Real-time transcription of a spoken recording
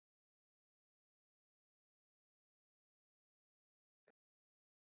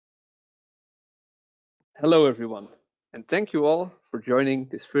Hello, everyone, and thank you all for joining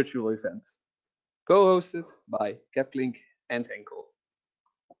this virtual event, co-hosted by Caplinq and Henkel.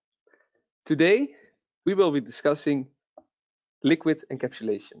 Today, we will be discussing liquid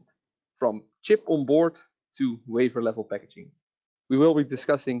encapsulation, from chip on board to wafer level packaging. We will be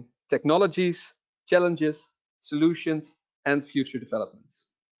discussing technologies, challenges, solutions, and future developments.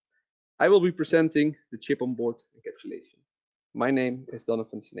 I will be presenting the chip on board encapsulation. My name is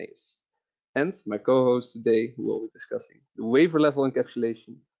Donovan Cerneüs. And my co-host today, who will be discussing the wafer level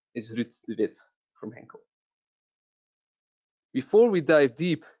encapsulation, is Ruud De Wit from Henkel. Before we dive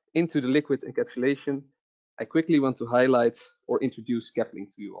deep into the liquid encapsulation, I quickly want to highlight or introduce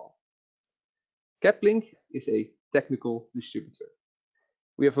Caplinq to you all. Caplinq is a technical distributor.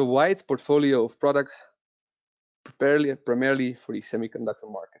 We have a wide portfolio of products, primarily for the semiconductor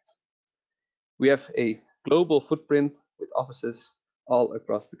market. We have a global footprint with offices all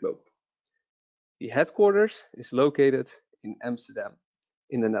across the globe. The headquarters is located in Amsterdam,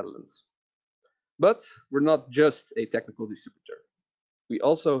 in the Netherlands. But we're not just a technical distributor. We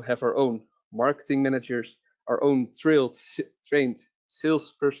also have our own marketing managers, our own trained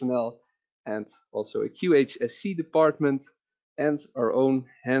sales personnel, and also a QHSC department, and our own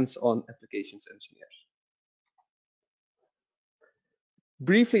hands-on applications engineers.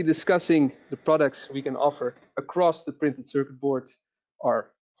 Briefly discussing the products we can offer across the printed circuit board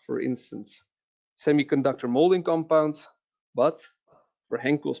are, for instance, semiconductor molding compounds, but for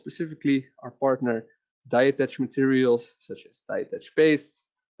Henkel specifically, our partner die-attach materials such as die-attach paste,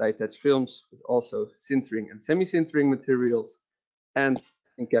 die-attach films, but also sintering and semi-sintering materials, and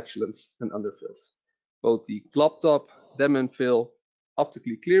encapsulants and underfills. Both the Glob top, dem and fill,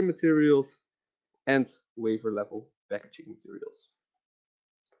 optically clear materials, and wafer level packaging materials.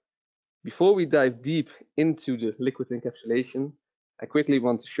 Before we dive deep into the liquid encapsulation, I quickly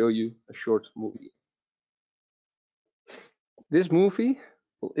want to show you a short movie. This movie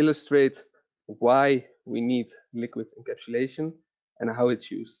will illustrate why we need liquid encapsulation and how it's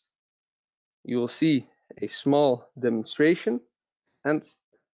used. You will see a small demonstration and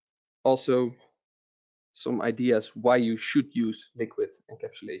also some ideas why you should use liquid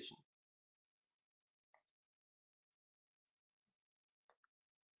encapsulation.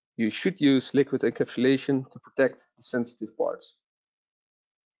 You should use liquid encapsulation to protect the sensitive parts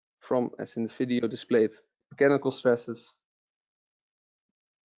from, as in the video displayed, mechanical stresses,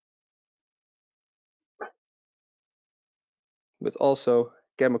 but also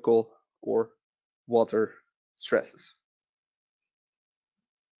chemical or water stresses.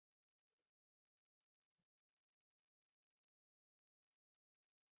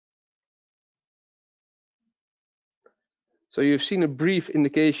 So you've seen a brief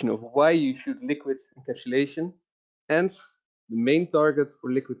indication of why you should liquid encapsulation, and the main target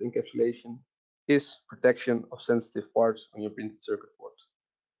for liquid encapsulation is protection of sensitive parts on your printed circuit board.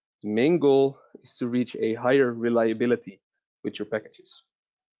 The main goal is to reach a higher reliability with your packages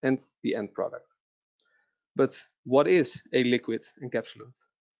and the end product. But what is a liquid encapsulant?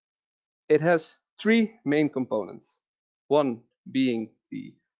 It has three main components. One being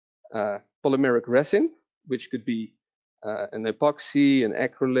the polymeric resin, which could be an epoxy, an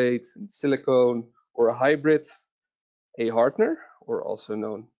acrylate, and silicone, or a hybrid, a hardener, or also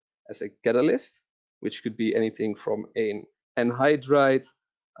known as a catalyst, which could be anything from an anhydride,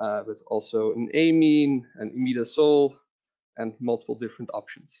 but also an amine, an imidazole, and multiple different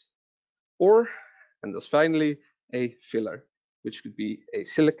options. Or, and thus finally, a filler, which could be a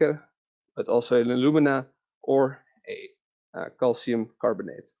silica, but also an alumina or a calcium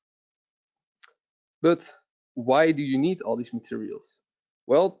carbonate. But why do you need all these materials?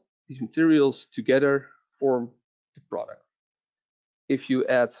 Well, these materials together form the product. If you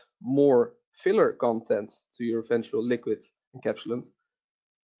add more filler content to your eventual liquid encapsulant,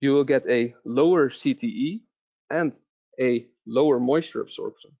 you will get a lower CTE and a lower moisture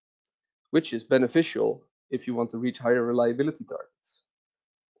absorption, which is beneficial if you want to reach higher reliability targets.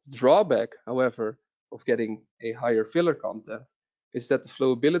 The drawback, however, of getting a higher filler content is that the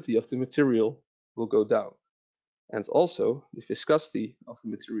flowability of the material will go down, and also the viscosity of the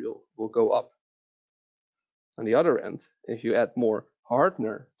material will go up. On the other end, if you add more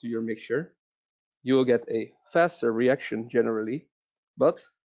hardener to your mixture, you will get a faster reaction generally, but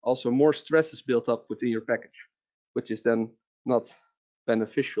also more stress is built up within your package, which is then not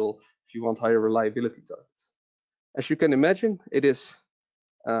beneficial if you want higher reliability targets. As you can imagine, it is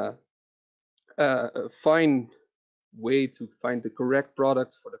a fine way to find the correct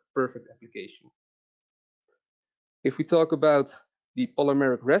product for the perfect application. If we talk about the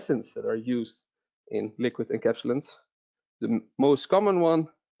polymeric resins that are used in liquid encapsulants, the most common one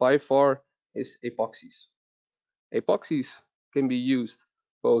by far is epoxies. Epoxies can be used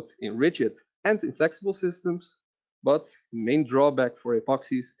both in rigid and in flexible systems, but the main drawback for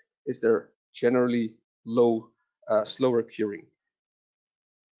epoxies is their generally slower curing.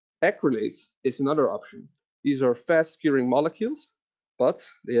 Acrylates is another option. These are fast curing molecules, but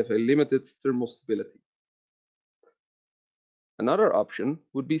they have a limited thermal stability. Another option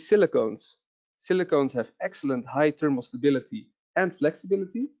would be silicones. Silicones have excellent high thermal stability and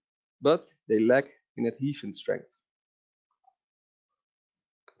flexibility, but they lack in adhesion strength.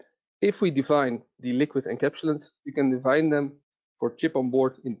 If we define the liquid encapsulants, we can define them for chip on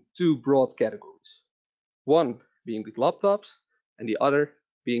board in two broad categories. One being the glob tops and the other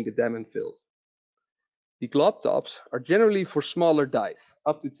being the dam and fill. The glob tops are generally for smaller dies,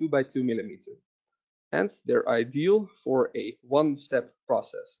 up to 2 by 2 millimeter, and they're ideal for a one-step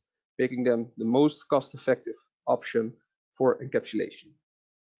process, making them the most cost-effective option for encapsulation.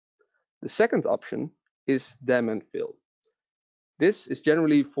 The second option is dam and fill. This is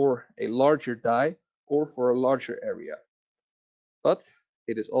generally for a larger die or for a larger area, but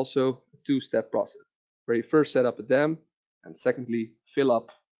it is also a two-step process, where you first set up a dam and secondly fill up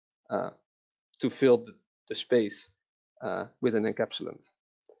to fill the space with an encapsulant.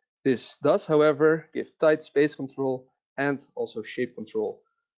 This does, however, give tight space control and also shape control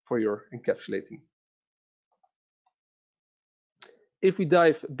for your encapsulating. If we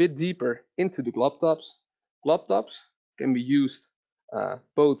dive a bit deeper into the glob tops can be used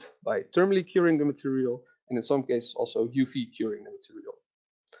both by thermally curing the material and in some cases also UV curing the material.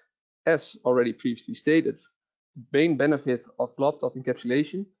 As already previously stated, the main benefit of glob top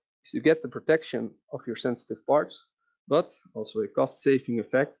encapsulation is to get the protection of your sensitive parts, but also a cost-saving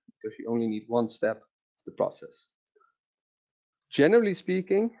effect because you only need one step of the process. Generally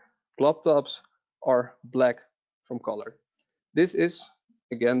speaking, glob tops are black from color. This is,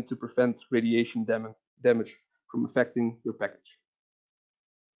 again, to prevent radiation damage from affecting your package.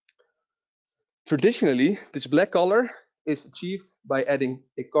 Traditionally, this black color is achieved by adding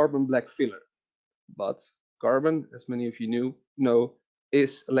a carbon black filler, but carbon, as many of you know,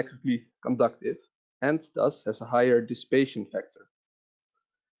 is electrically conductive and thus has a higher dissipation factor.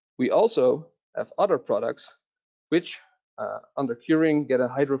 We also have other products which, under curing, get a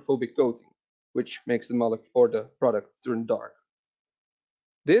hydrophobic coating, which makes the molecule or the product turn dark.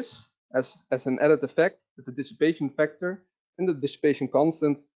 This has an added effect that the dissipation factor and the dissipation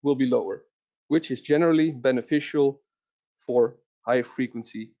constant will be lower, which is generally beneficial for high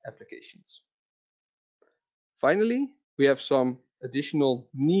frequency applications. Finally, we have some additional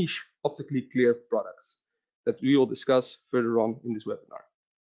niche optically clear products that we will discuss further on in this webinar.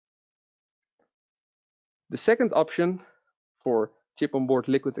 The second option for chip on board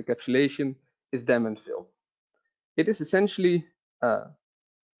liquid encapsulation is dam and fill. It is essentially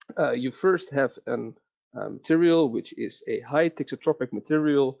you first have a material which is a high thixotropic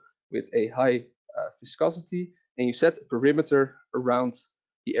material with a high viscosity, and you set a perimeter around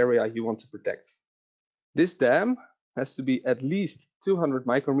the area you want to protect. This dam has to be at least 200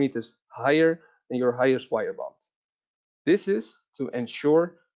 micrometers higher than your highest wire bond. This is to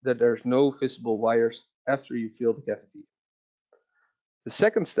ensure that there's no visible wires after you fill the cavity. The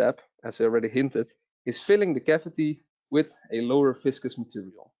second step, as I already hinted, is filling the cavity with a lower viscous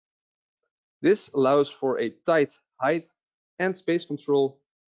material. This allows for a tight height and space control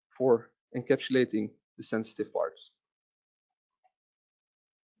for encapsulating the sensitive parts.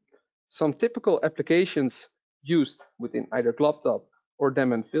 Some typical applications used within either glob top or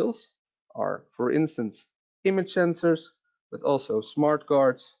dam and fills are, for instance, image sensors, but also smart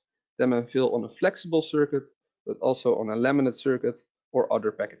cards, dam and fill on a flexible circuit, but also on a laminate circuit or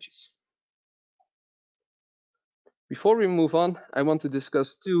other packages. Before we move on, I want to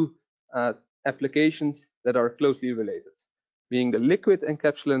discuss two applications that are closely related, being the liquid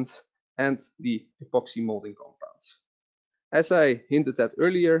encapsulants and the epoxy molding compounds. As I hinted at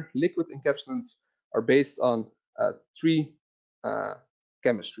earlier, liquid encapsulants are based on three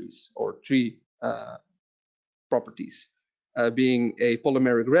chemistries or three properties, being a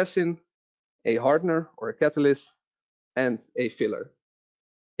polymeric resin, a hardener or a catalyst, and a filler.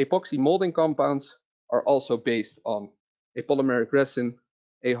 Epoxy molding compounds are also based on a polymeric resin,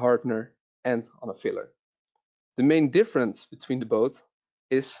 a hardener, and on a filler. The main difference between the both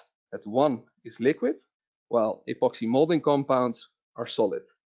is that one is liquid, while epoxy molding compounds are solid,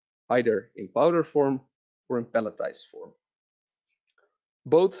 either in powder form or in pelletized form.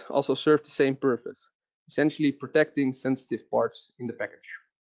 Both also serve the same purpose, essentially protecting sensitive parts in the package.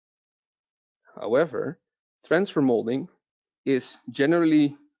 However, transfer molding is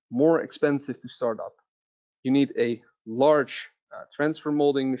generally more expensive to start up. You need a large transfer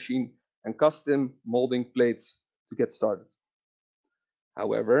molding machine and custom molding plates to get started.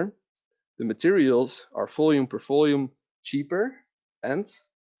 However, the materials are volume per volume cheaper, and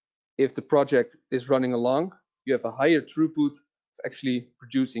if the project is running along, you have a higher throughput of actually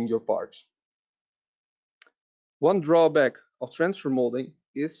producing your parts. One drawback of transfer molding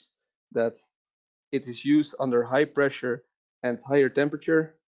is that it is used under high pressure and higher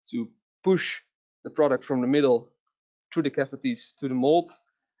temperature to push the product from the middle through the cavities to the mold,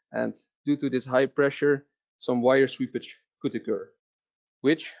 and due to this high pressure, some wire sweepage could occur,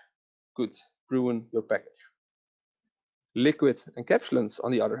 which could ruin your package. Liquid encapsulants,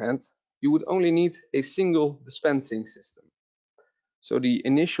 on the other hand, you would only need a single dispensing system, so the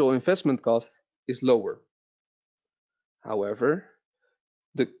initial investment cost is lower. However,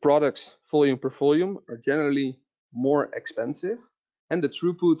 the products volume per volume are generally more expensive, and the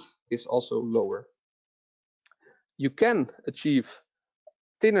throughput is also lower. You can achieve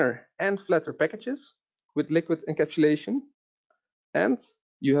thinner and flatter packages with liquid encapsulation, and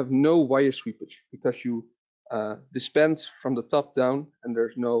you have no wire sweepage because you dispense from the top down, and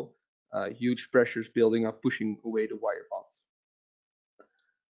there's no huge pressures building up pushing away the wire bonds.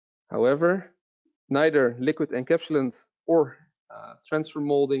 However, neither liquid encapsulant or transfer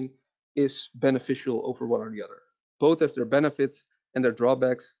molding is beneficial over one or the other. Both have their benefits and their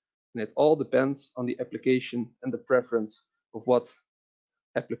drawbacks, and it all depends on the application and the preference of what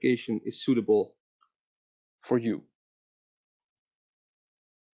application is suitable for you.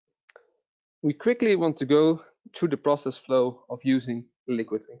 We quickly want to go through the process flow of using a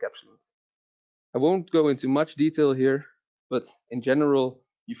liquid encapsulant. I won't go into much detail here, but in general,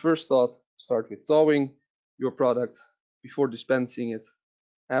 you first start with thawing your product before dispensing it.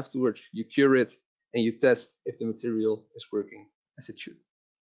 Afterwards, you cure it and you test if the material is working as it should.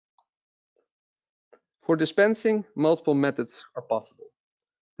 For dispensing, multiple methods are possible.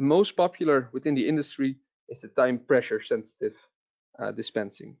 The most popular within the industry is the time pressure sensitive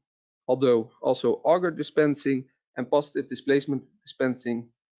dispensing, although also auger dispensing and positive displacement dispensing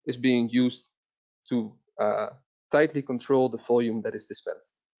is being used to tightly control the volume that is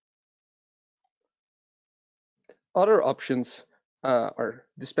dispensed. Other options are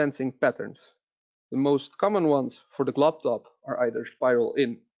dispensing patterns. The most common ones for the glob top are either spiral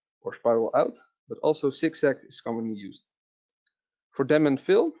in or spiral out, but also zigzag is commonly used. For dam and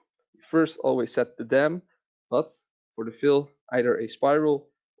fill, you first always set the dam, but for the fill, either a spiral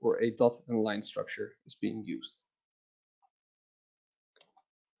or a dot and line structure is being used.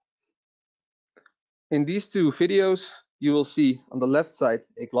 In these two videos, you will see on the left side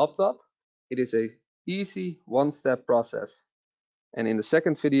a glob top. It is an easy one-step process. And in the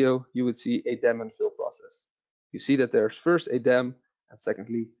second video, you would see a dam and fill process. You see that there's first a dam and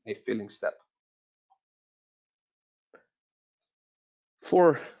secondly a filling step.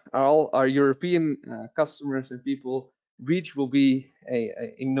 For all our European customers and people, REACH will be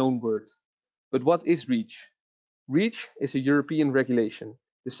a known word. But what is REACH? REACH is a European regulation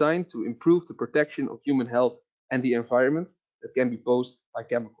designed to improve the protection of human health and the environment that can be posed by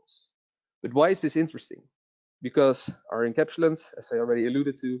chemicals. But why is this interesting? Because our encapsulants, as I already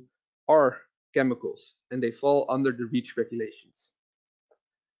alluded to, are chemicals and they fall under the REACH regulations.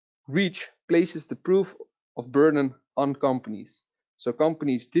 REACH places the proof of burden on companies. So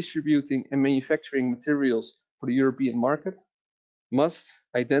companies distributing and manufacturing materials for the European market must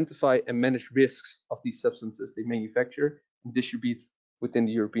identify and manage risks of these substances they manufacture and distribute within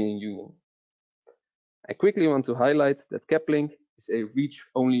the European Union. I quickly want to highlight that Caplinq is a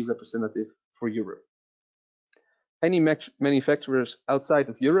REACH-only representative for Europe. Any manufacturers outside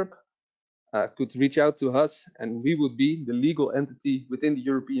of Europe could reach out to us, and we would be the legal entity within the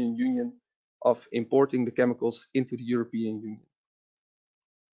European Union of importing the chemicals into the European Union.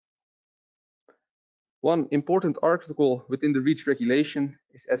 One important article within the REACH regulation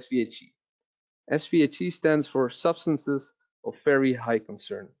is SVHC. SVHC stands for Substances of Very High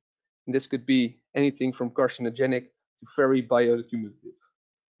Concern. And this could be anything from carcinogenic to very bioaccumulative.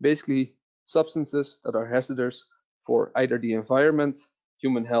 Basically, substances that are hazardous for either the environment,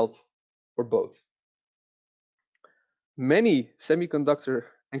 human health, or both. Many semiconductor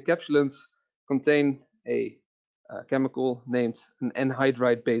encapsulants contain a chemical named an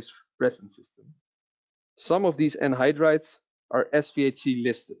anhydride-based resin system. Some of these anhydrides are SVHC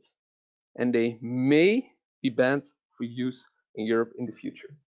listed, and they may be banned for use in Europe in the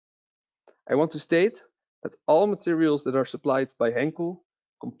future. I want to state that all materials that are supplied by Henkel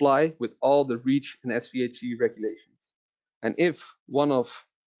comply with all the REACH and SVHC regulations. And if one of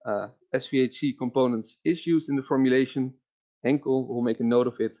SVHC components is used in the formulation, Henkel will make a note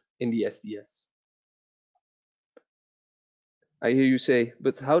of it in the SDS. I hear you say,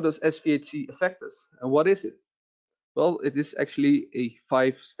 but how does SVHC affect us? And what is it? Well, it is actually a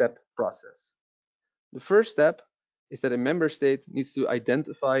 5-step process. The first step is that a member state needs to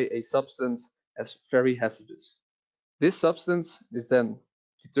identify a substance as very hazardous. This substance is then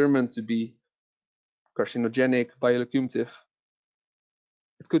determined to be carcinogenic, bioaccumulative.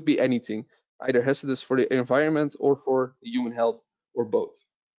 It could be anything, either hazardous for the environment or for the human health, or both.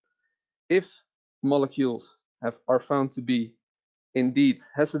 If molecules are found to be indeed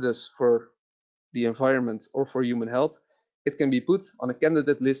hazardous for the environment or for human health, it can be put on a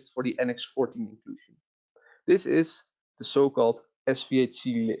candidate list for the Annex 14 inclusion. This is the so-called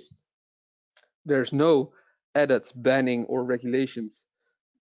SVHC list. There's no added banning or regulations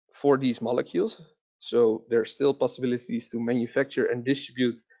for these molecules, so there are still possibilities to manufacture and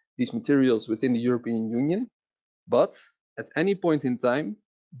distribute these materials within the European Union, but at any point in time,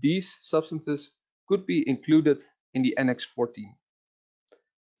 these substances could be included in the Annex 14.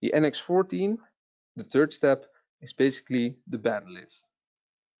 The Annex 14, the third step, is basically the ban list.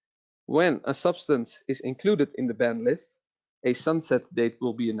 When a substance is included in the ban list, a sunset date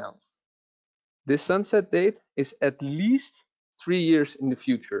will be announced. This sunset date is at least 3 years in the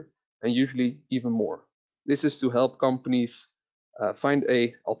future, and usually even more. This is to help companies find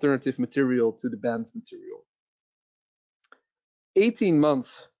an alternative material to the banned material. 18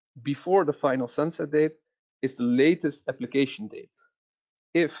 months before the final sunset date is the latest application date.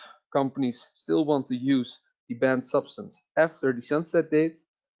 If companies still want to use the banned substance after the sunset date,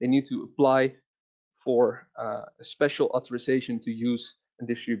 they need to apply for a special authorization to use and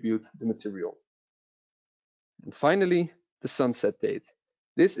distribute the material. And finally, the sunset date.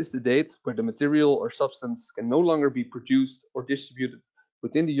 This is the date where the material or substance can no longer be produced or distributed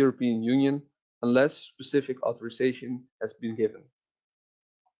within the European Union unless specific authorization has been given.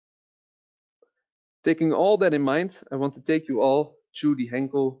 Taking all that in mind, I want to take you all through the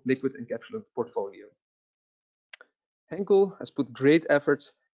Henkel liquid encapsulant portfolio. Henkel has put great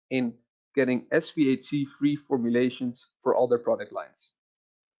efforts in getting SVHC-free formulations for all their product lines.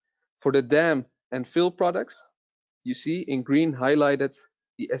 For the dam and fill products, you see in green highlighted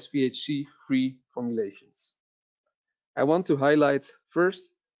the SVHC-free formulations. I want to highlight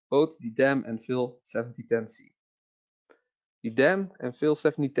first both the dam and fill 7010C. The dam and fill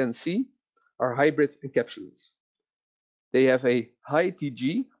 7010C are hybrid encapsulants. They have a high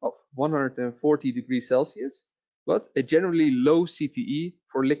TG of 140 degrees Celsius, but a generally low CTE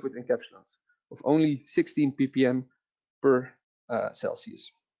for liquid encapsulants of only 16 ppm per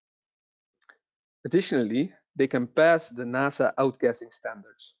Celsius. Additionally, they can pass the NASA outgassing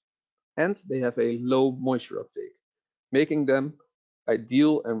standards, and they have a low moisture uptake, making them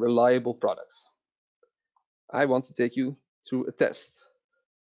ideal and reliable products. I want to take you through a test,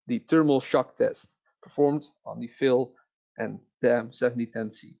 the thermal shock test performed on the fill and dam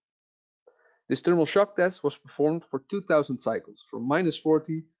 7010C. This thermal shock test was performed for 2000 cycles from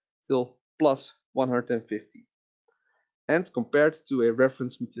 -40 till +150 and compared to a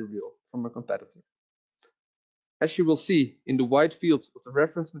reference material from a competitor. As you will see in the white fields of the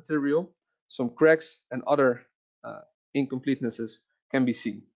reference material, some cracks and other incompletenesses can be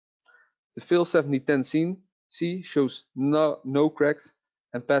seen. The fill 7010C shows no cracks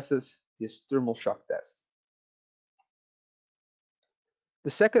and passes this thermal shock test.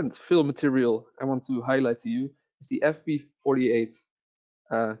 The second fill material I want to highlight to you is the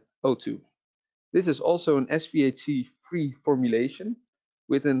FP4802. This is also an SVHC-free formulation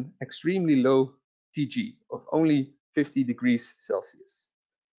with an extremely low TG of only 50 degrees Celsius.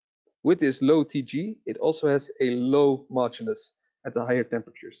 With this low TG, it also has a low modulus at the higher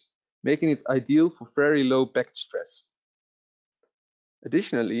temperatures, making it ideal for very low package stress.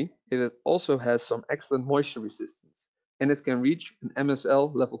 Additionally, it also has some excellent moisture resistance, and it can reach an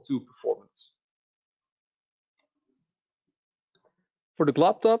MSL level 2 performance. For the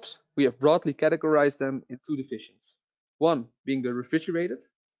glob tops, we have broadly categorized them in 2 divisions. One being the refrigerated.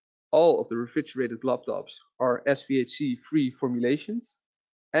 All of the refrigerated glob tops are SVHC-free formulations,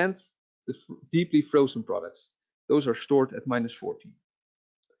 and the deeply frozen products. Those are stored at -40.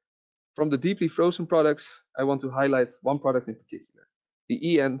 From the deeply frozen products, I want to highlight one product in particular, the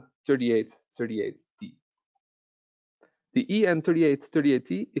EN3838T. The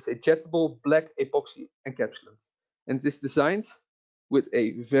EN3838T is a jettable black epoxy encapsulant, and it is designed with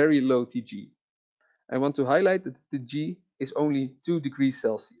a very low TG. I want to highlight that the TG is only 2 degrees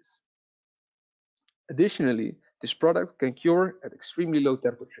Celsius. Additionally, this product can cure at extremely low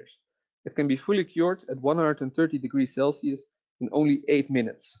temperatures. It can be fully cured at 130 degrees Celsius in only 8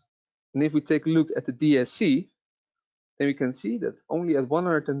 minutes. And if we take a look at the DSC, then we can see that only at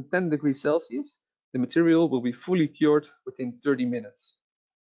 110 degrees Celsius, the material will be fully cured within 30 minutes.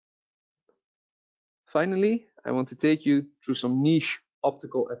 Finally, I want to take you through some niche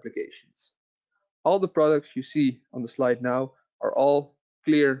optical applications. All the products you see on the slide now are all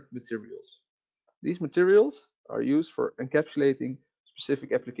clear materials. These materials are used for encapsulating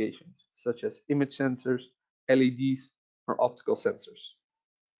specific applications, such as image sensors, LEDs, or optical sensors.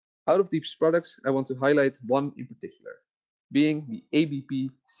 Out of these products, I want to highlight one in particular, being the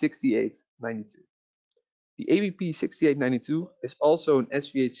ABP 6892. The ABP 6892 is also an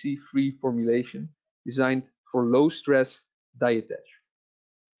SVHC-free formulation designed for low-stress die attach.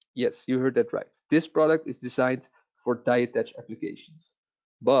 Yes, you heard that right. This product is designed for die attach applications.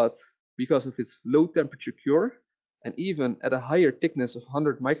 But because of its low temperature cure, and even at a higher thickness of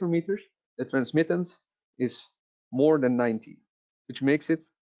 100 micrometers, the transmittance is more than 90, which makes it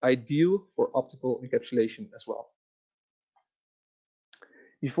ideal for optical encapsulation as well.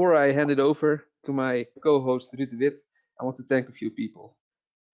 Before I hand it over to my co-host Ruud De Wit, I want to thank a few people.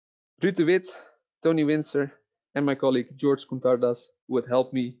 Ruud De Wit, Tony Windsor, and my colleague George Contardas, who had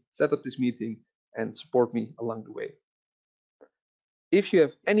helped me set up this meeting and support me along the way. If you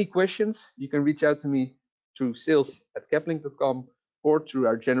have any questions, you can reach out to me through sales@caplinq.com or through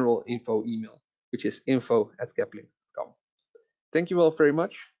our general info email, which is info@caplinq.com. Thank you all very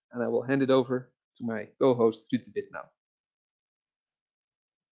much, and I will hand it over to my co-host Ruud De Wit now.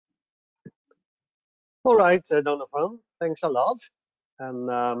 All right, Donovan, thanks a lot,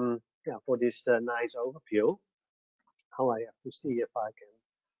 and yeah, for this nice overview. Now I have to see if I can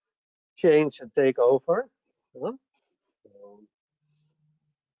change and take over. So,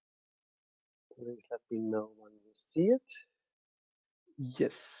 please let me know when you see it.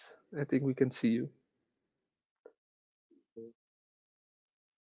 Yes, I think we can see you.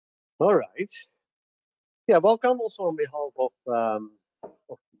 All right. Yeah, welcome also on behalf of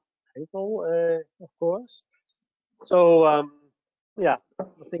Henkel, of course. So yeah, I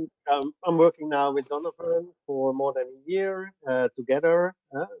think I'm working now with Donovan for more than a year together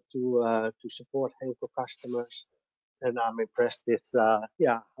to support Henkel customers, and I'm impressed with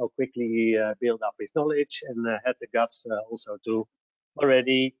yeah, how quickly he built up his knowledge and had the guts also to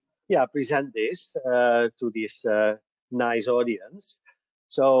already yeah, present this to this nice audience.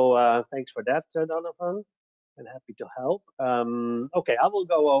 So thanks for that, Donovan, and happy to help. Okay, I will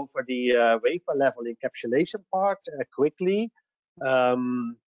go over the wafer level encapsulation part quickly.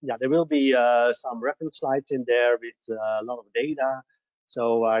 Yeah, there will be some reference slides in there with a lot of data,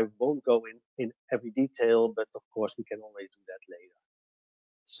 so I won't go in every detail, but of course we can always do that later.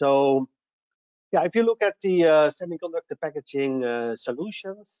 So yeah, if you look at the semiconductor packaging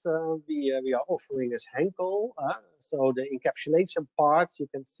solutions we are offering as Henkel, so the encapsulation part you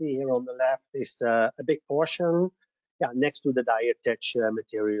can see here on the left is a big portion, yeah, next to the die attach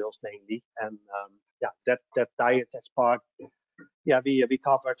materials mainly, and yeah, that die attach part, yeah, we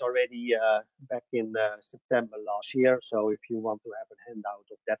covered already back in September last year. So if you want to have a handout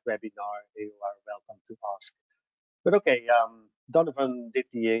of that webinar, you are welcome to ask. But okay, Donovan did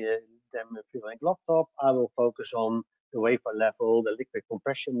the demo filling Glob top. I will focus on the wafer level, the liquid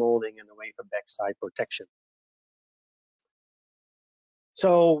compression molding, and the wafer backside protection.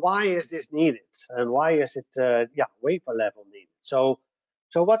 So why is this needed, and why is it yeah, wafer level needed? So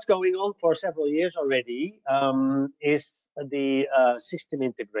what's going on for several years already is the system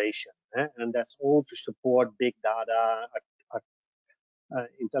integration, and that's all to support big data,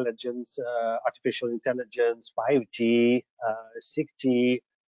 intelligence, artificial intelligence, 5G, 6G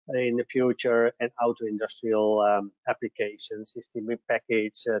in the future, and auto industrial applications, system in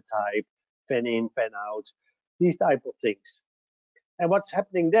package type, fan in, fan out, these type of things. And what's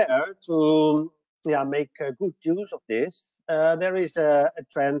happening there to yeah, make good use of this, there is a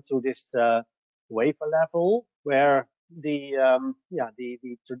trend to this wafer level where the yeah,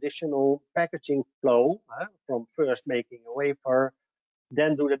 the traditional packaging flow from first making a wafer,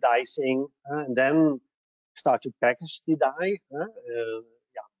 then do the dicing, and then start to package the die,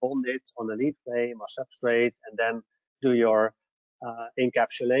 yeah, bond it on a lead frame or substrate, and then do your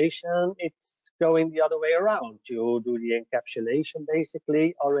encapsulation. It's going the other way around. You do the encapsulation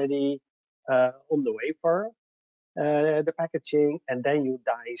basically already on the wafer, the packaging, and then you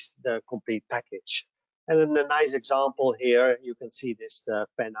dice the complete package. And in a nice example here, you can see this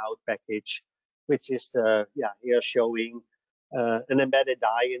fan out package, which is yeah, here showing an embedded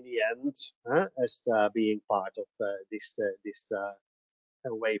die in the end as being part of this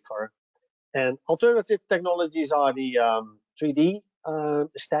wafer. And alternative technologies are the 3D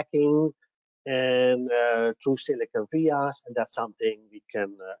stacking and through silicon vias, and that's something we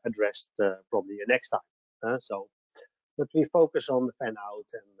can address probably next time. So, but we focus on the fan out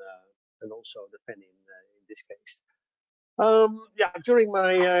and also the fanning in this case. Yeah, during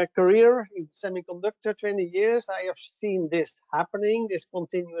my career in semiconductor, 20 years, I have seen this happening, this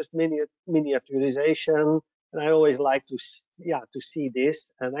continuous miniaturization, and I always like to see this.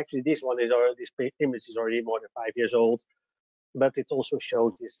 And actually, this image is already more than 5 years old, but it also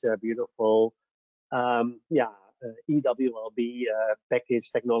shows this beautiful EWLB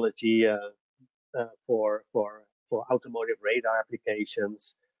package technology for automotive radar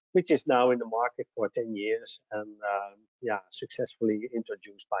applications, which is now in the market for 10 years and successfully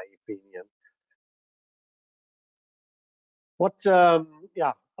introduced by Infineon. What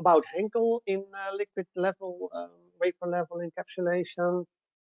about Henkel in liquid level, wafer level encapsulation?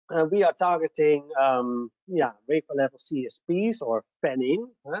 We are targeting wafer level CSPs or fan-in.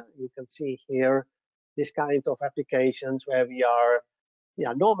 You can see here this kind of applications where we are.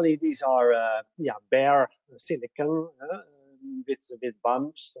 Normally these are bare silicon with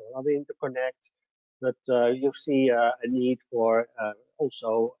bumps or other interconnect, but you see a need for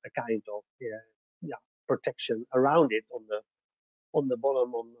also a kind of protection around it on the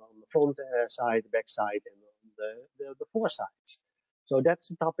bottom, on the front side, the back side, and on the four sides. So that's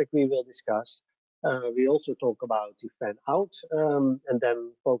the topic we will discuss. We also talk about the fan out and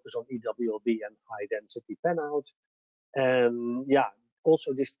then focus on EWLB and high density fan out. And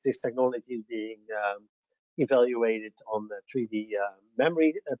also this technology is being evaluated on the 3D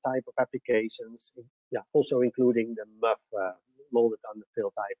memory type of applications. Also including the MUF molded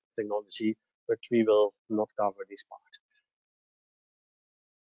underfill type of technology, but we will not cover this part.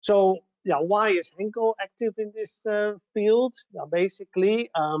 So why is Henkel active in this field? Basically,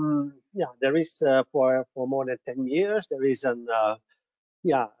 there is for more than 10 years there is a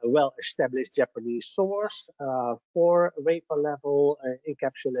well-established Japanese source for wafer level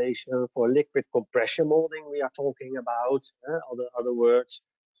encapsulation, for liquid compression molding. We are talking about other words,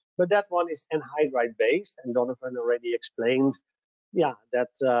 but that one is anhydride based, and Donovan already explained.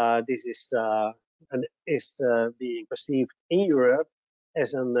 That this is being perceived in Europe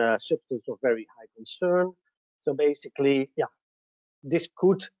as a substance of very high concern. So basically, this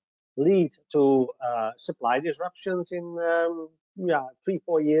could lead to supply disruptions in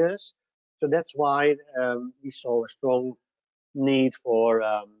 3-4 years. So that's why we saw a strong need for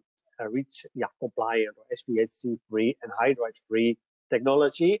REACH compliant or SVHC-free and hydride-free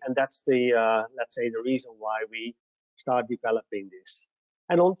technology, and that's the let's say the reason why we start developing this.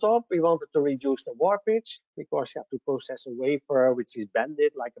 And on top, we wanted to reduce the warpage because you have to process a wafer which is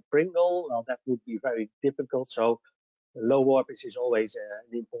bended like a Pringle. Well, that would be very difficult. So low warpage is always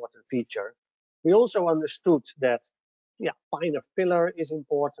an important feature. We also understood that finer filler is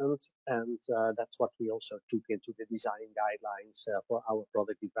important, and that's what we also took into the design guidelines for our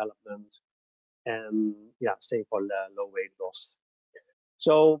product development, and same for low weight loss.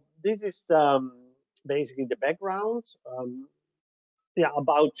 So this is basically the background.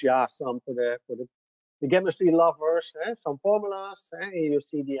 About some for the chemistry lovers, some formulas. You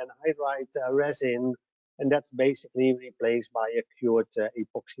see the anhydride resin, and that's basically replaced by a cured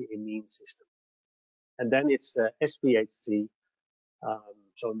epoxy amine system. And then it's SVHC,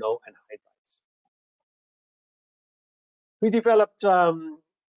 so no anhydrides. We developed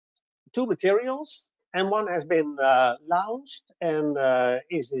 2 materials, and one has been launched and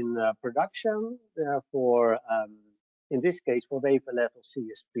is in production for, in this case, for wafer level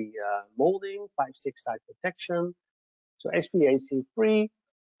CSP molding, 5/6 side protection. So SVHC free,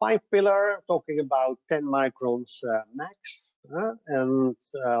 5 pillar, talking about 10 microns max, and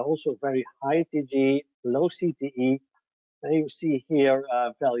also very high TG, low CTE. And you see here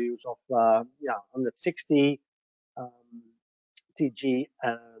values of 160 TG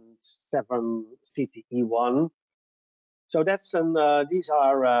and 7 CTE1. So that's these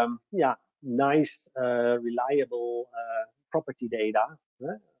are nice reliable property data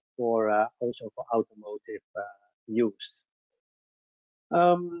for also for automotive use.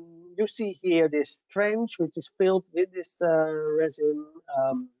 You see here this trench which is filled with this resin.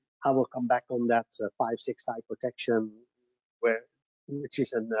 I will come back on that 5/6 side protection, which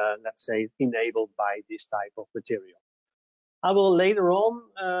is let's say enabled by this type of material. I will later on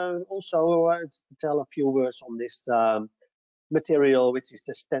also tell a few words on this material, which is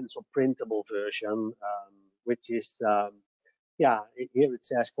the stencil printable version, which is here it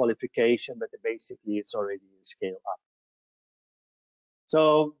says qualification, but basically it's already in scale up. So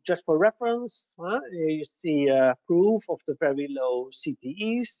just for reference, you see proof of the very low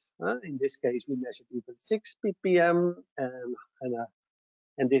CTEs. In this case, we measured even 6 ppm,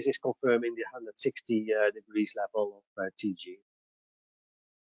 and this is confirming the 160 degrees level of TG.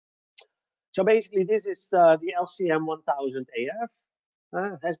 So basically, this is the LCM 1000 AF.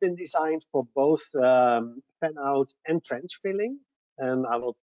 has been designed for both fan out and trench filling, and I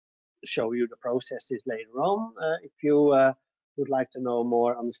will show you the processes later on if you would like to know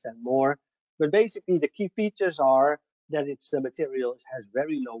more, understand more. But basically, the key features are that its material has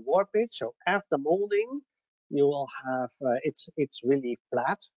very low warpage. So after molding, you will have it's really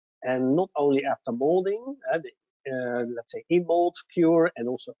flat, and not only after molding, let's say in mold cure, and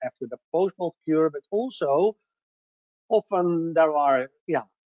also after the post mold cure, but also often there are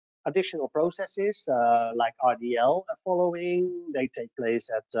additional processes like RDL following. They take place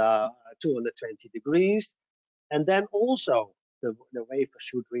at 220 degrees. And then also the wafer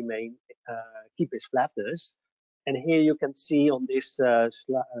should remain, keep its flatness. And here you can see on this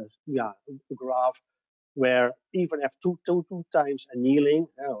graph where even at two times annealing,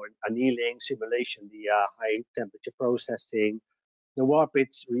 or annealing simulation, the high temperature processing, the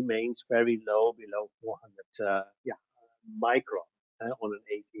warpage remains very low, below 400 micron on an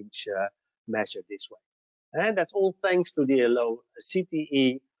 8-inch measure this way. And that's all thanks to the low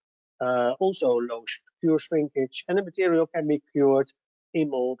CTE, also low cure shrinkage, and the material can be cured in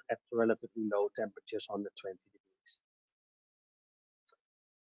mold at relatively low temperatures, 120 degrees.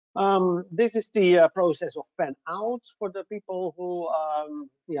 This is the process of fan out for the people who are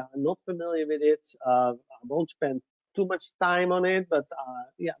not familiar with it. I won't spend too much time on it, but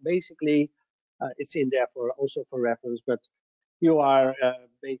basically it's in there for also for reference. But you are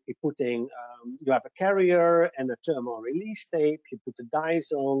basically putting, you have a carrier and a thermal release tape. You put the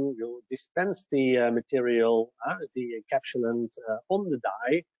dies on, you dispense the material, the encapsulant on the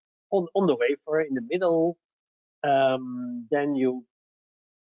die, on the wafer in the middle. Then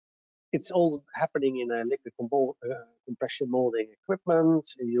it's all happening in a liquid compression molding equipment.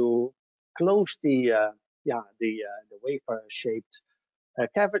 You close the wafer-shaped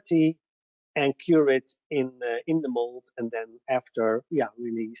cavity and cure it in the mold, and then after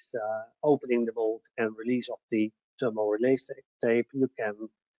release, opening the mold and release of the thermal release tape, you can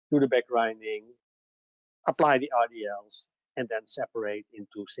do the back grinding, apply the RDLs, and then separate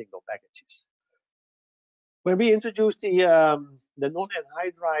into single packages. When we introduced the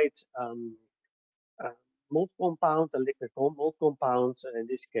non-anhydride mold compound, the liquid mold compound, in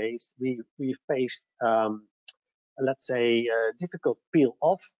this case, we faced let's say difficult peel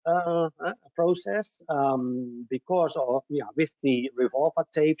off process because of with the revolver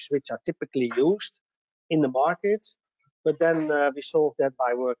tapes which are typically used in the market. But then we solved that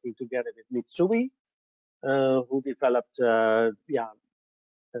by working together with Mitsui, who developed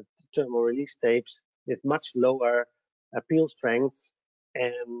thermal release tapes with much lower peel strength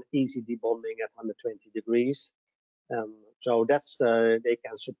and easy debonding at 120 degrees. So that's they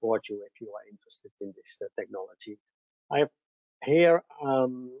can support you if you are interested in this technology. I have here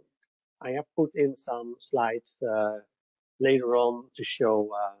I have put in some slides later on to show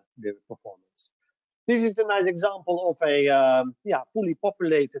the performance. This is a nice example of a fully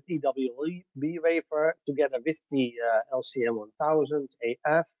populated EWLB wafer together with the LCM 1000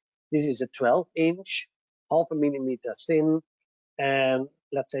 AF. This is a 12-inch, half a millimeter thin, and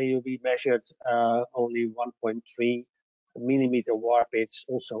let's say we measured only 1.3 millimeter warpage.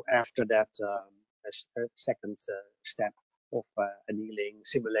 Also after that second step of annealing,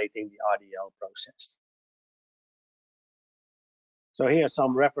 simulating the RDL process. So here are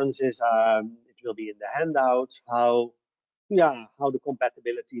some references. It will be in the handout how the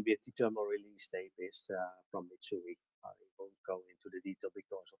compatibility with the thermal release tape is from Mitsui. I won't go into the detail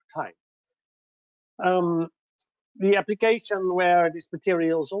because of time. The application where this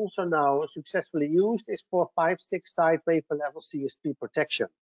material is also now successfully used is for 5-6 side wafer level CSP protection.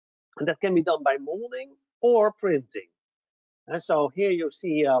 And that can be done by molding or printing. And so here you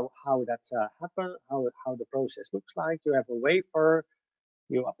see how that happens, how the process looks like. You have a wafer,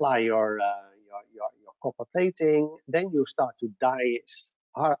 you apply your copper plating, then you start to dice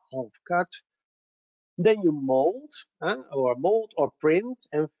half cut. Then you mold or print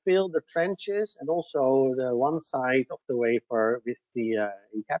and fill the trenches and also the one side of the wafer with the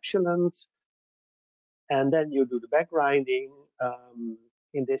encapsulant. And then you do the back grinding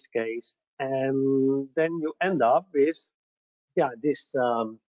in this case, and then you end up with this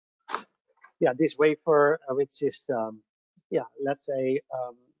wafer which is let's say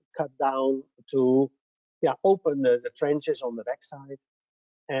cut down to open the trenches on the back side,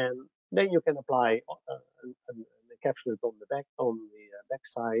 and then you can apply an encapsulant on the back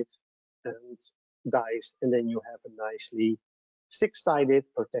side and dies, and then you have a nicely 6-sided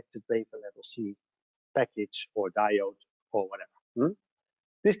protected wafer level C package or diode or whatever.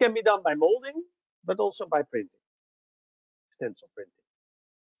 This can be done by molding, but also by printing, stencil printing.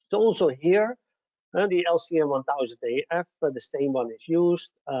 So also here, And the LCM 1000 AF, the same one is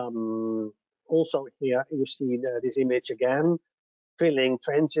used. Also here you see this image again, filling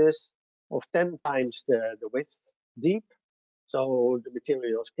trenches of 10 times the width deep. So the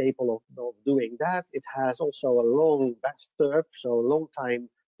material is capable of doing that. It has also a long best turb, so a long time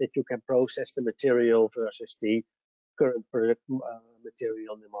that you can process the material versus the current product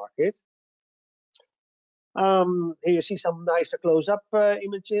material in the market. Here you see some nicer close-up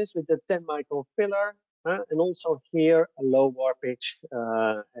images with the 10 micron filler, and also here a low warpage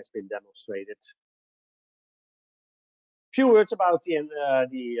has been demonstrated. Few words about the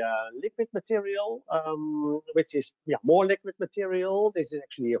liquid material, which is more liquid material. This is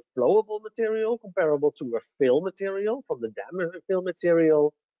actually a flowable material comparable to a film material from the dam film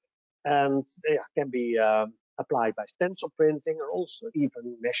material, and can be applied by stencil printing or also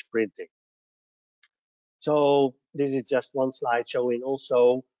even mesh printing. So this is just one slide showing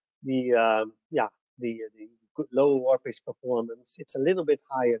also the low warpage performance. It's a little bit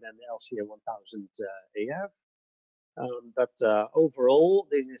higher than the LCA 1000 AF. But overall,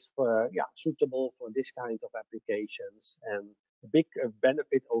 this is suitable for this kind of applications. And the big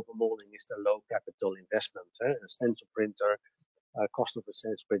benefit over molding is the low capital investment. A stencil printer, cost of a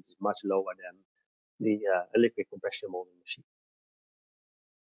stencil printer is much lower than the liquid compression molding machine.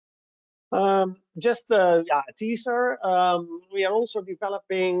 Just a teaser. We have also developed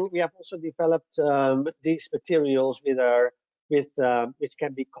these materials which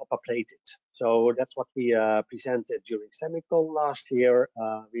can be copper plated. So that's what we presented during Semicon last year.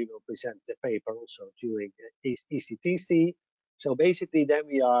 We will present the paper also during ECTC. So basically, then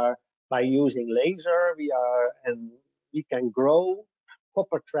by using laser, we can grow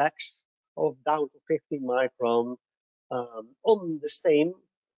copper tracks of down to 15 micron on the same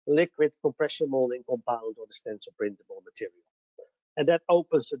liquid compression molding compound or the stencil printable material. And that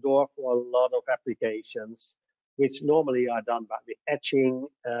opens the door for a lot of applications, which normally are done with etching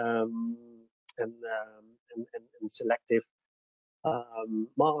and selective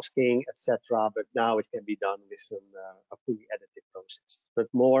masking, etc. But now it can be done with a fully additive process,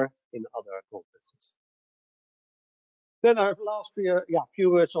 but more in other conferences. Then our last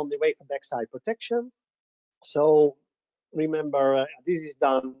few words on the wafer backside protection. So remember, this is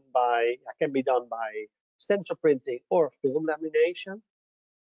can be done by stencil printing or film lamination.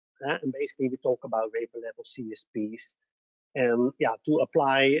 And basically, we talk about wafer level CSPs, and to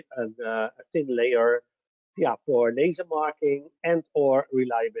apply a thin layer, for laser marking and or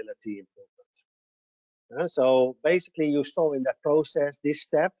reliability improvement. So basically, you saw in that process this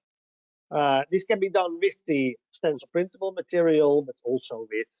step. This can be done with the stencil printable material, but also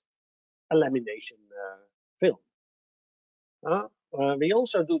with a lamination film. We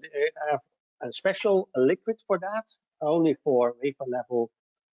also do have a special liquid for that, only for wafer level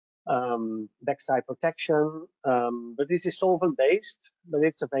backside protection. But this is solvent based, but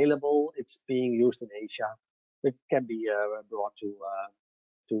it's available. It's being used in Asia, but it can be brought to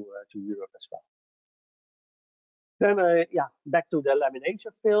Europe as well. Then back to the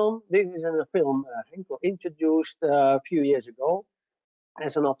lamination film. This is a film Henkel introduced a few years ago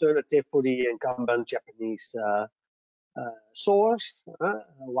as an alternative for the incumbent Japanese source,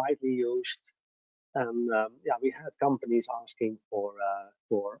 widely used. And we had companies asking for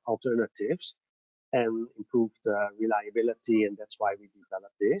alternatives and improved reliability, and that's why we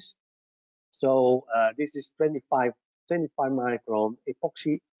developed this. So this is 25 micron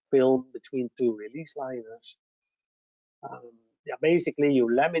epoxy film between two release liners. Basically you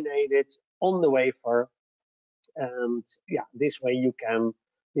laminate it on the wafer, and this way you can.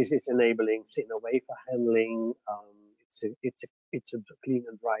 This is enabling thinner wafer handling. It's a clean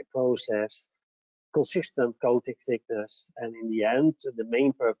and dry process. Consistent coating thickness, and in the end, the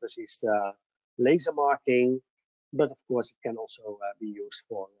main purpose is laser marking, but of course it can also be used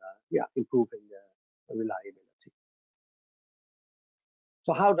for improving the reliability.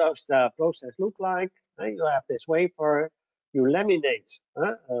 So how does the process look like? You have this wafer, you laminate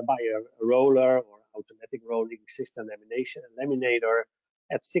by a roller or automatic rolling system laminator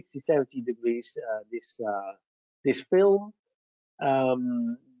at 60-70 degrees this film.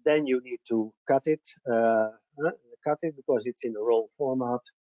 Then you need to cut it because it's in a roll format.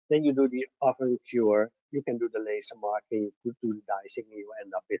 Then you do the oven cure. You can do the laser marking. You do the dicing. And you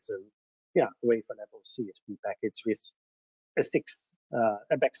end up with a wafer level CSP package with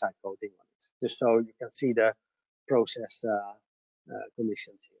a backside coating on it, just so you can see the process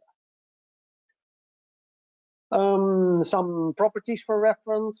conditions here. Some properties for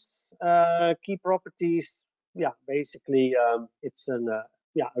reference. Key properties. Basically, it's a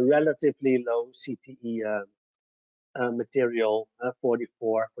relatively low CTE material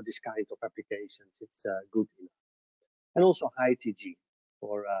 44 for this kind of applications. It's good enough. And also high TG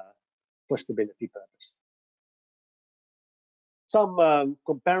for stability purpose. Some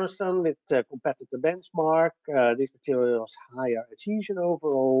comparison with competitor benchmark. This material has higher adhesion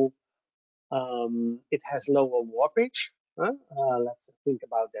overall. It has lower warpage. Let's think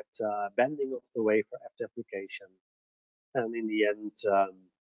about that bending of the wafer after application. And in the end,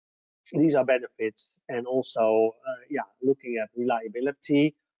 these are benefits. And also, looking at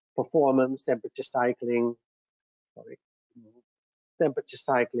reliability, performance, temperature cycling. Temperature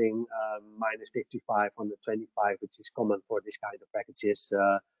cycling minus 55, 125, which is common for this kind of packages.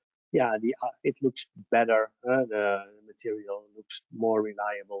 It looks better. The material looks more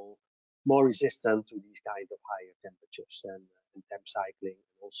reliable, more resistant to these kind of higher temperatures and temp cycling,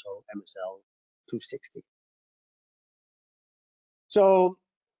 and also MSL 260. So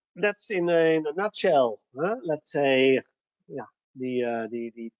that's in a nutshell. Let's say,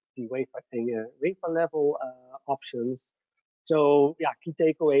 the wafer level options. So key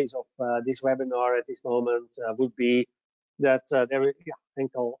takeaways of this webinar at this moment would be that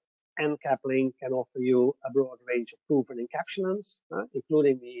Henkel and Caplinq can offer you a broad range of proven encapsulants,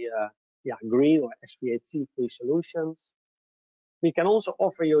 including the green or SPHC-free solutions. We can also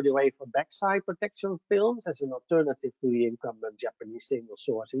offer you the wafer backside protection films as an alternative to the incumbent Japanese single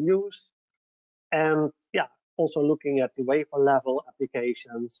source in use. And also looking at the wafer level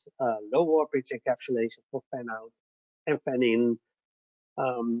applications, low warpage encapsulation for fan out and fan in,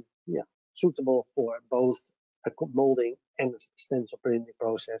 suitable for both a molding and stencil printing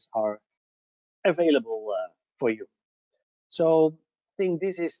process are available for you. So I think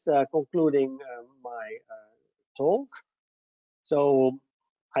this is concluding my talk. So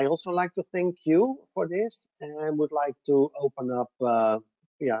I also like to thank you for this, and would like to open up the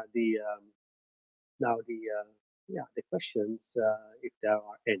questions if there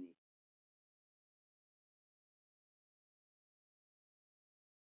are any.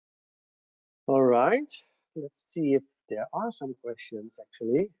 All right, let's see if there are some questions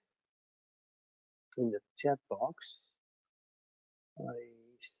actually in the chat box. I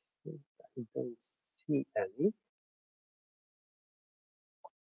don't see any.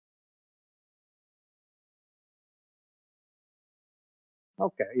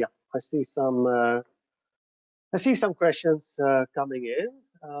 Okay, I see some questions coming in.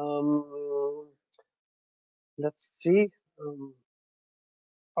 Let's see.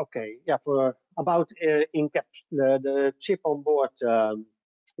 Okay, for about the chip on board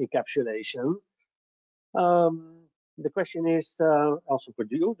encapsulation. The question is also for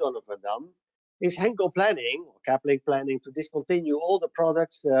you, Donovan. Is Henkel planning or Caplinq planning to discontinue all the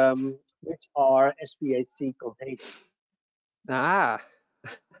products which are SPHC containing?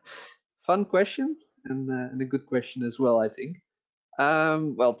 Fun question and a good question as well, I think.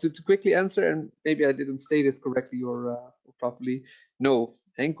 Well, to quickly answer, and maybe I didn't state it correctly or properly. No,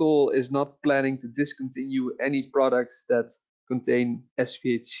 Henkel is not planning to discontinue any products that contain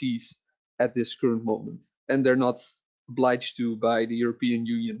SPHCs at this current moment, and they're not obliged to by the European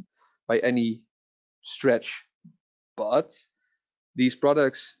Union by any stretch. But these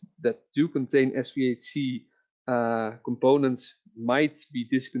products that do contain SPHC components might be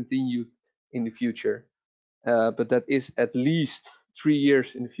discontinued in the future. But that is at least 3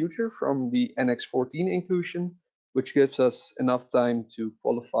 years in the future from the Annex 14 inclusion, which gives us enough time to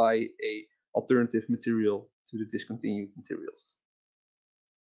qualify a alternative material to the discontinued materials.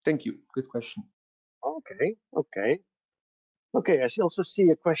 Thank you. Good question. Okay. I also see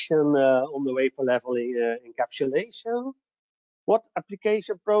a question on the wafer level encapsulation. What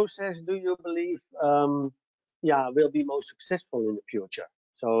application process do you believe will be most successful in the future?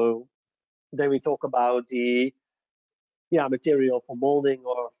 So then we talk about the material for molding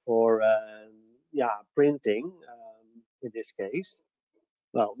or for printing in this case.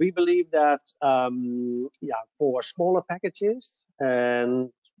 Well, we believe that for smaller packages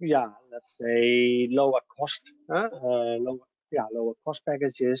and let's say lower cost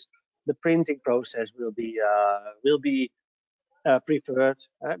packages, the printing process will be preferred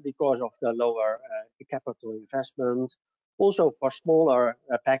because of the lower capital investment. Also for smaller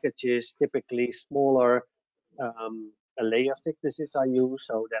packages, typically smaller layer thicknesses are used,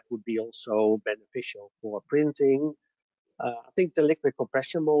 so that would be also beneficial for printing. I think the liquid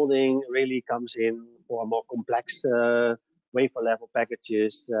compression molding really comes in for more complex wafer level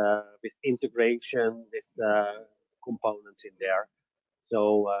packages with integration with components in there.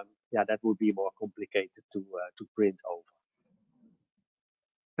 So that would be more complicated to print over.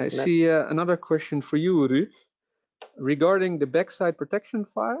 I see another question for you, Ruud. Regarding the backside protection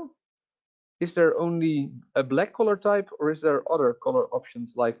file, is there only a black color type, or is there other color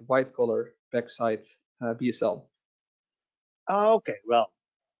options like white color, backside, BSL? Okay, well,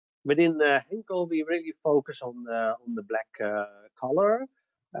 within Henkel, we really focus on the black color.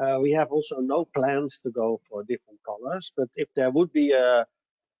 We have also no plans to go for different colors, but if there would be a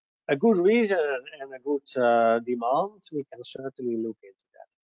good reason and a good demand, we can certainly look into that.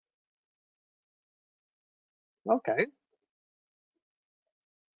 Okay.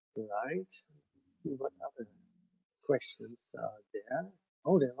 Right. Let's see what other questions are there.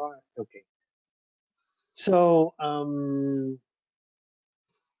 Oh, there are. Okay. So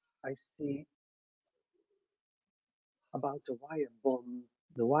I see about the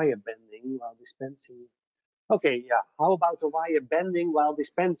wire bending while dispensing. Okay, yeah. How about the wire bending while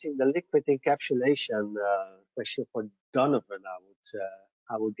dispensing the liquid encapsulation? Question for Donovan,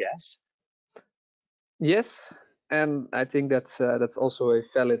 I would guess. Yes, and I think that's also a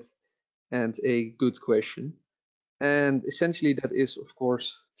valid and a good question. And essentially, that is, of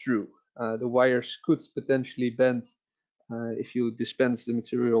course, true. The wires could potentially bend if you dispense the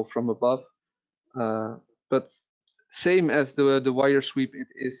material from above. But same as the wire sweep, it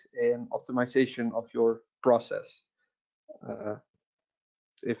is an optimization of your process.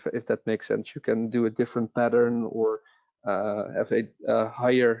 If that makes sense, you can do a different pattern or have a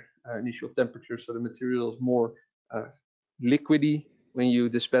higher initial temperature, so the material is more liquidy when you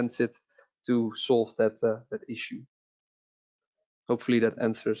dispense it to solve that issue. Hopefully that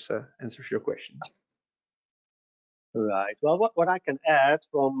answers your question. Right. Well, what I can add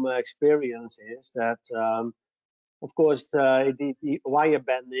from experience is that, of course, the wire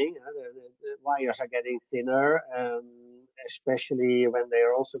bending, the wires are getting thinner, especially when they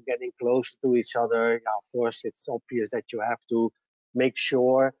are also getting closer to each other. Yeah, of course, it's obvious that you have to make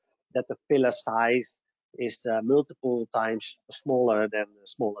sure that the filler size is multiple times smaller than the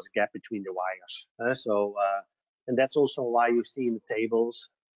smallest gap between the wires. And that's also why you see in the tables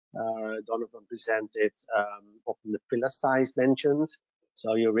Donovan presented often the filler size mentioned.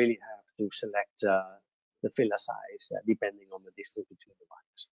 So you really have to select the filler size depending on the distance between the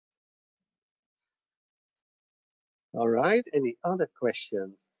wires. All right, any other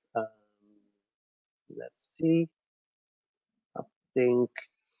questions? Let's see. I think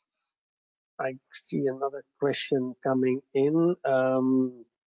I see another question coming in.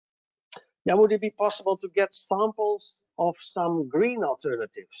 Yeah, would it be possible to get samples of some green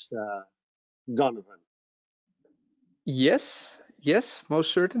alternatives, Donovan? Yes,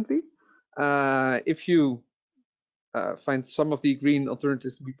 most certainly. If you find some of the green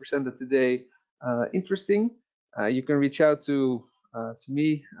alternatives we presented today interesting, you can reach out to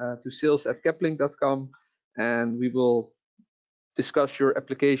me, to sales@caplinq.com, and we will discuss your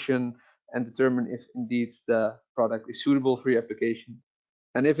application and determine if indeed the product is suitable for your application.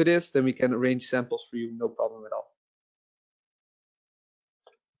 And if it is, then we can arrange samples for you, no problem at all.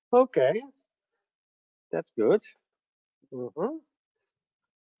 Okay, that's good.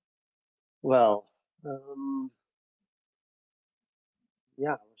 Well,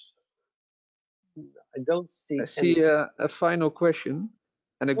 yeah, I don't see I see a final question,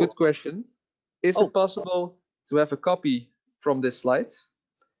 and a good question. Is it possible to have a copy from the slides?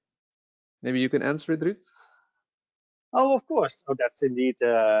 Maybe you can answer it, Ruud. Oh, of course. Oh, that's indeed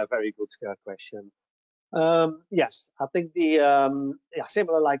a very good question. Yes, I think the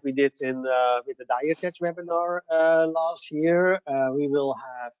similar like we did in with the die attach webinar last year, we will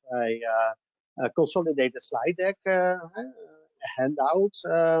have a consolidated slide deck, a handout,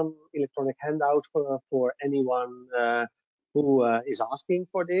 electronic handout for anyone who is asking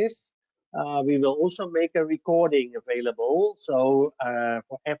for this. We will also make a recording available, so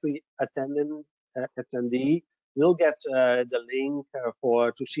for every attendee, we'll get the link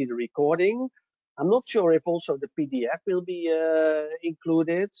to see the recording. I'm not sure if also the PDF will be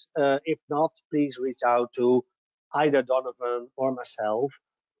included. If not, please reach out to either Donovan or myself,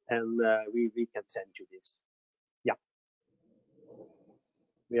 and we can send you this. Yeah,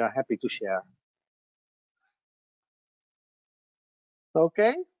 we are happy to share.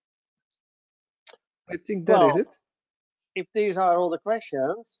 Okay. I think that is it. If these are all the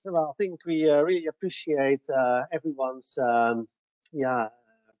questions, well, I think we really appreciate everyone's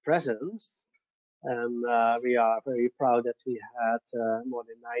presence. And we are very proud that we had more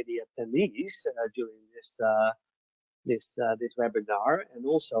than 90 attendees during this webinar, and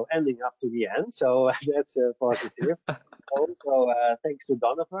also ending up to the end. So that's positive. Also, thanks to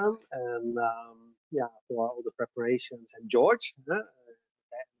Donovan and for all the preparations, and George,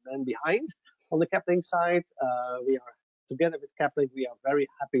 and behind on the Caplinq side. We are together with Caplinq. We are very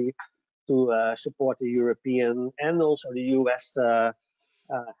happy to support the European and also the US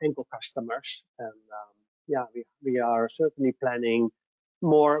Henkel customers. And yeah, we are certainly planning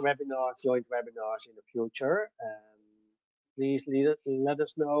more webinars, joint webinars in the future. And please let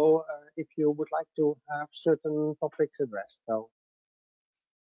us know if you would like to have certain topics addressed. So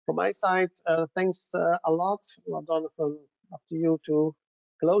from my side, thanks a lot. Well, Donovan, up to you to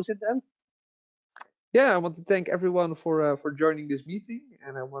close it then. Yeah, I want to thank everyone for joining this meeting,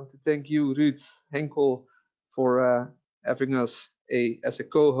 and I want to thank you, Ruud Henkel, for having us as a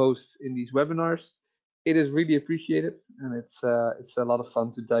co-host in these webinars. It is really appreciated, and it's a lot of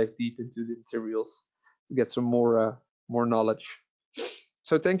fun to dive deep into the materials to get some more knowledge.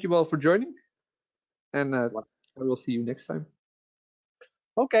 So thank you all for joining, and I will see you next time.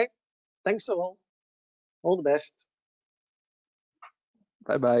 Okay, thanks all. All the best.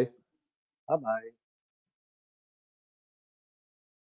 Bye bye. Bye bye.